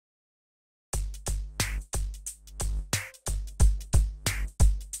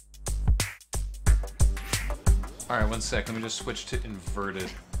Alright, one sec. Let me just switch to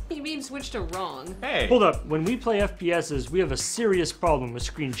inverted. You mean switch to wrong. Hey! Hold up, when we play FPSs, we have a serious problem with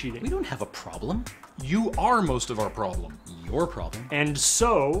screen cheating. We don't have a problem. You are most of our problem. Your problem. And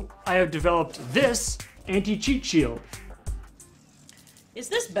so, I have developed this anti-cheat shield. Is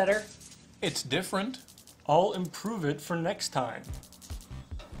this better? It's different. I'll improve it for next time.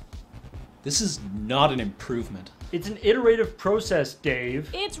 This is not an improvement. It's an iterative process, Dave.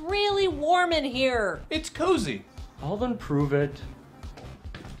 It's really warm in here. It's cozy. I'll improve it.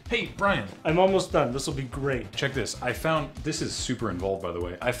 Hey, Brian. I'm almost done. This will be great. Check this. This is super involved, by the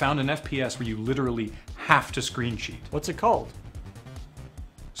way. I found an FPS where you literally have to screen cheat. What's it called?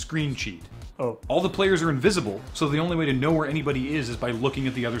 Screen cheat. Oh. All the players are invisible, so the only way to know where anybody is by looking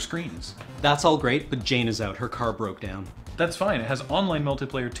at the other screens. That's all great, but Jane is out. Her car broke down. That's fine. It has online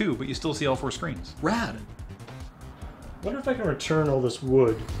multiplayer too, but you still see all 4 screens. Rad. Wonder if I can return all this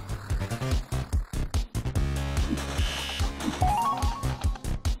wood.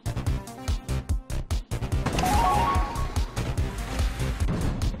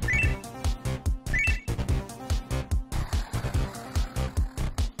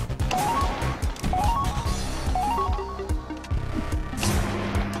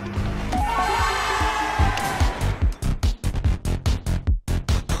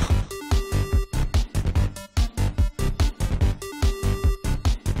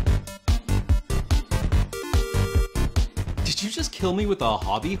 Did you just kill me with a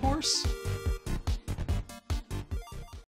hobby horse?